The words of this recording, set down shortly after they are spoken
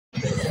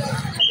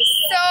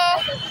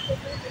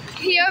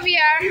here we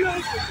are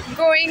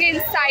going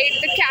inside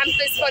the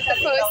campus for the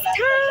first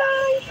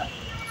time.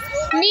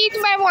 Meet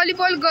my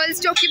volleyball girls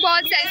जो कि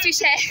बहुत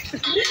selfish है.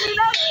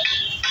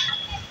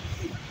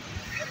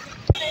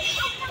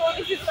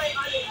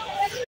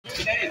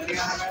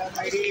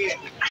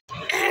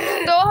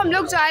 तो हम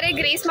लोग जा रहे हैं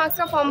ग्रेस मार्क्स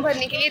का फॉर्म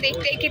भरने के लिए.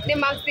 देखते हैं कितने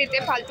मार्क्स देते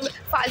हैं.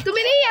 फालतू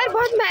में नहीं यार,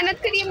 बहुत मेहनत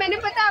करी है मैंने.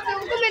 पता आप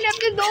लोगों को, मैंने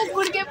अपने 2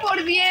 गुड़के फोड़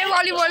दिए हैं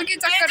वॉलीबॉल के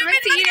चक्कर में.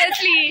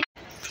 सीरियसली.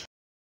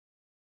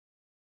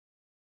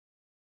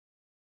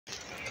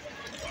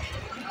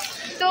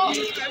 तो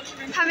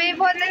हमें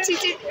बहुत अच्छी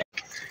चीज.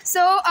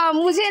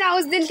 मुझे ना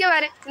उस दिन के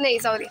बारे नहीं,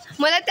 सॉरी,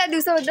 मला त्या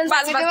दिवसाबद्दल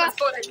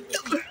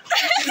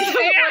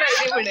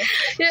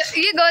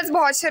ये गर्ल्स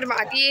बहुत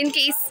शर्माती है in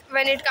case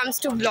when it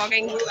comes to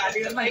blogging.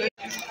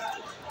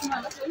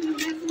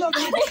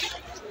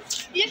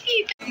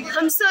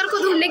 हम सर को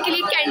ढूंढने के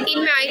लिए कैंटीन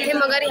में आए थे,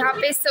 मगर यहाँ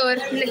पे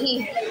सर नहीं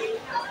है.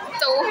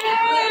 तो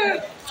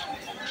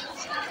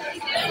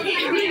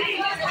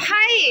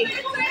हाय,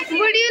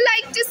 वुड यू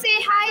लाइक टू से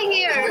हाय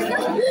हियर?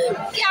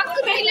 क्या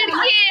कुछ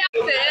लड़की है.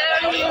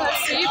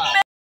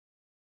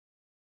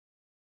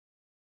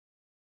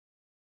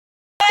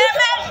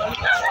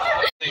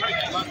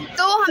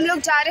 तो हम लोग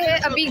जा रहे हैं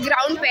अभी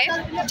ग्राउंड पे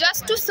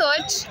just to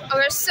search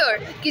our sir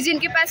कि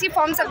जिनके पास ये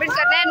फॉर्म सबमिट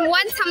करना है. एंड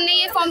वंस हमने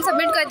ये फॉर्म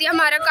सबमिट कर दिया,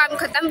 हमारा काम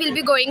खत्म. Will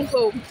be going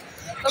home.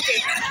 Okay,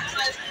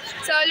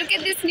 so look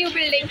at this new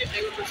building.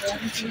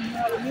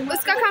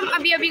 उसका काम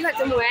अभी अभी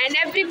खत्म हुआ है. And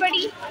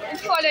everybody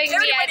following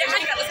me.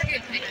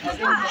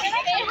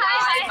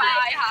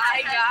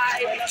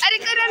 अरे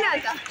करा ना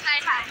था.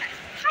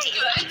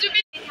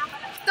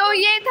 तो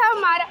ये था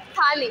हमारा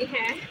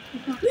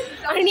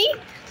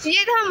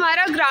ये था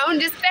हमारा ग्राउंड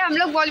जिस पे हम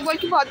लोग वॉलीबॉल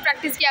की बहुत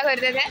प्रैक्टिस किया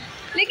करते थे.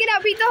 लेकिन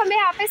अभी तो हमें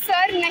यहाँ पे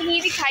सर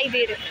नहीं दिखाई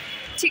दे रहे.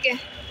 ठीक है,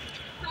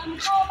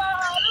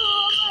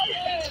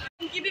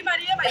 उनकी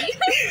बीमारी है भाई.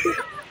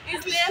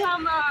 इसलिए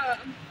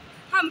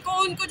हमको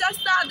उनको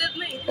जास्त आदत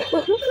नाही.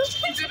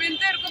 जुबिन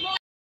तेरे को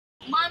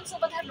मान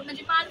सोबत हरलो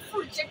म्हणजे मान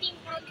पुढच्या टीम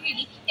कडून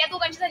खेळली, त्या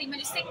दोघांची झाली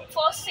म्हणजे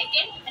फर्स्ट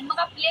सेकंड. आणि मग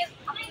आपण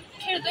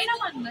खेळतोय ना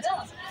मान बरं,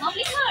 मग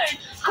आपली थर्ड.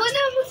 हो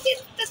ना. मग ते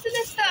तसं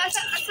नसतं.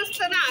 असं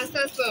असतं ना. असं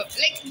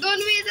लाईक 2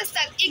 वेळेस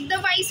असतात. एकदा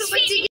बाईसोबत.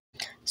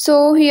 So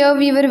here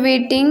we were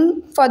waiting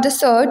for the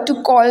sir to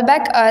call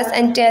back us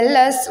and tell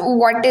us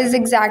what is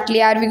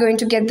exactly, are we going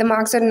to get the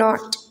marks or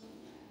not.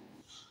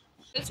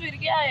 तस्वीर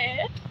क्या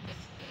है?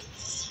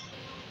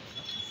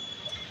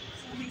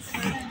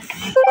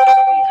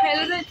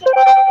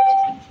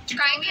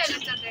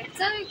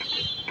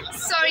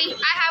 Sorry,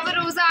 I have a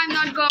rosa. I'm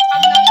not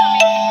coming.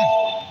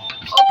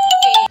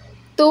 Okay.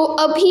 तो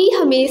अभी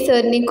हमें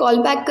sir ने call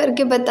back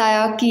करके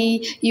बताया कि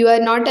you are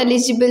not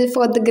eligible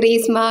for the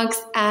grace marks.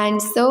 And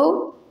so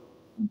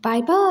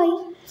bye bye.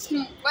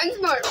 Once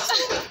more.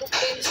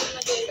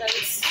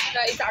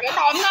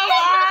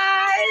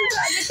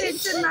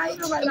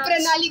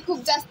 प्रणाली खूप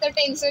जास्त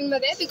टेन्शन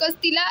मध्ये, बिकॉज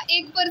तिला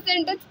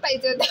 1%च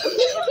पाहिजे होता.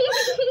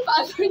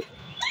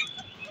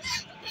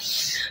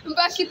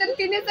 बाकी तर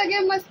तिने सगळे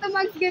मस्त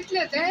मार्क्स घेतले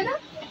होते है ना.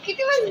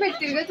 किती मार्क्स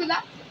भेटतील ग तुला?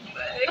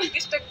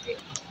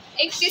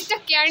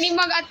 31%. आणि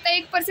मग आता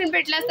 1%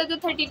 भेटला असता तर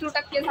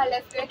 32% झाले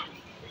असते.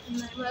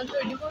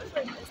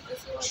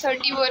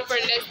 34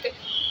 पडले असते.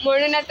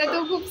 म्हणून आता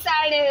तू खूप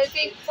सॅड आहे.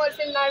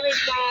 1% नाही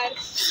भेटणार.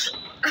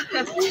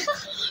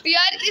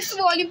 यार, इस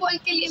वॉलीबॉल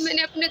के लिए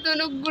मैंने अपने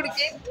दोनों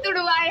गुड़के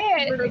तुड़वाए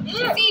हैं.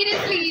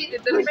 सीरियसली.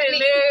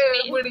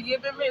 गुड़गे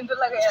पे मेंदू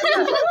लगाया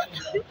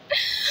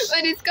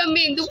और इसका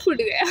मेंदू फूट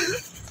गया.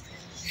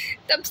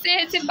 तब से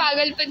ऐसे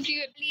पागलपंती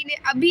ने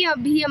अभी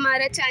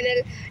हमारा चैनल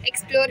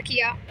एक्सप्लोर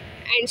किया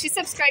and she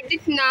subscribed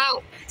it now.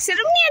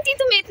 शर्म नहीं आती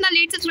तुम्हें इतना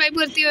लेट सब्सक्राइब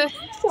करती हो?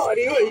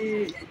 सॉरी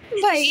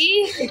भाई.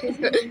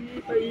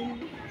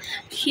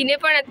 हिने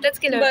पण आत्ताच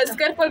केलं. बस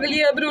कर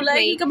पगली. अब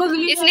रुलाई का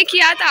बगली. इसने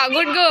किया था.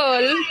 Good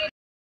girl.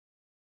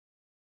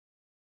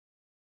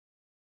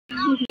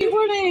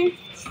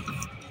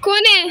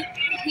 कौन है?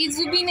 ही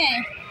जुबिन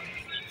आहे.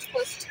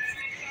 फर्स्ट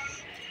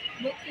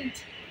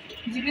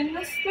जुबिन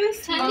मस्त.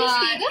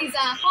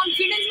 तिचा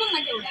कॉन्फिडन्स बघ ना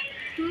केवढा.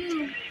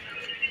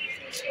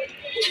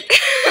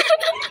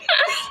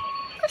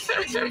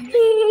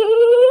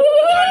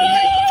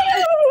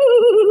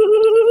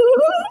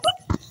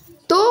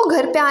 तो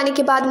घर पे आने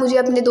के बाद मुझे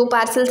अपने 2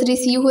 पार्सल्स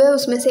रिसीव हुए.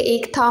 उसमें से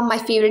एक था my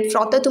favourite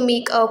frother to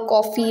make a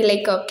coffee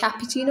like a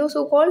cappuccino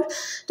so called.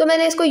 तो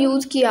मैंने इसको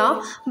यूज़ किया,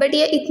 बट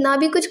ये इतना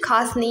भी कुछ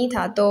खास नहीं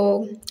था. तो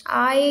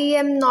I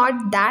am not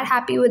that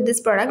happy with this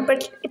product, but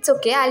it's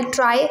okay. I will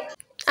try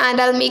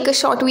and I will make a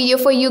short video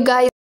for you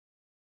guys.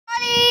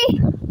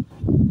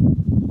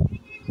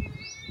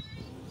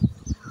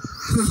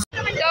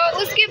 तो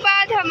उसके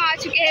बाद हम आ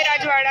चुके हैं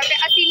राजवाड़ा पे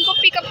असीन को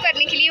पिकअप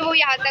करने के लिए. वो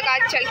यहाँ तक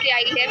आज चल के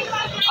आई है.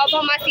 अब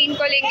हम असीन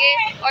को लेंगे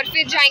और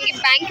फिर जाएंगे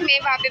बैंक में.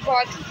 वहाँ पे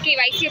बहुत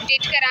KYC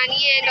अपडेट करानी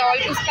है एंड ऑल.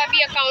 उसका भी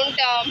अकाउंट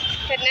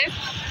करना है.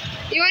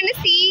 You want to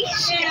C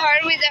her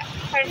with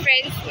her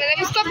friends. मतलब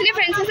उसको अपने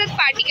फ्रेंड्स के साथ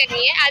पार्टी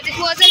करनी है. As it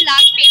was the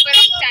last paper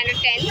of standard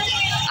 10.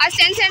 आज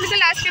 10th स्टैंडर्ड का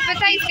लास्ट पेपर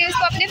था, इसलिए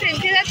उसको अपने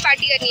फ्रेंड्स के साथ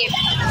पार्टी करनी है.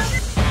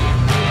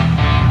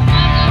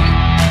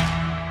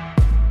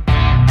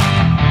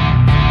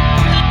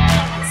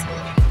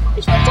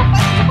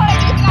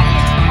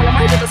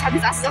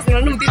 आधीच असंच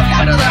असणार नव्हती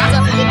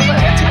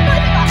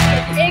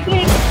एक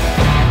मिनिट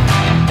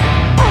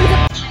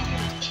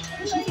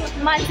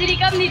मानसी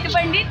रिकाम नीत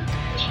पंडित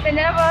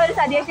संजना पवार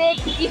साध्याचे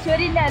एक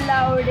ईश्वरी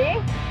लावडे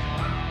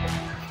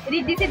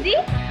रिद्धी सिद्धी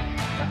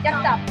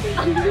जगताप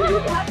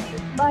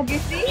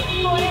भाग्यश्री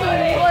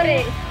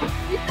कोरे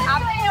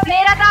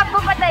मेरा तो आपको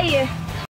पता ही है।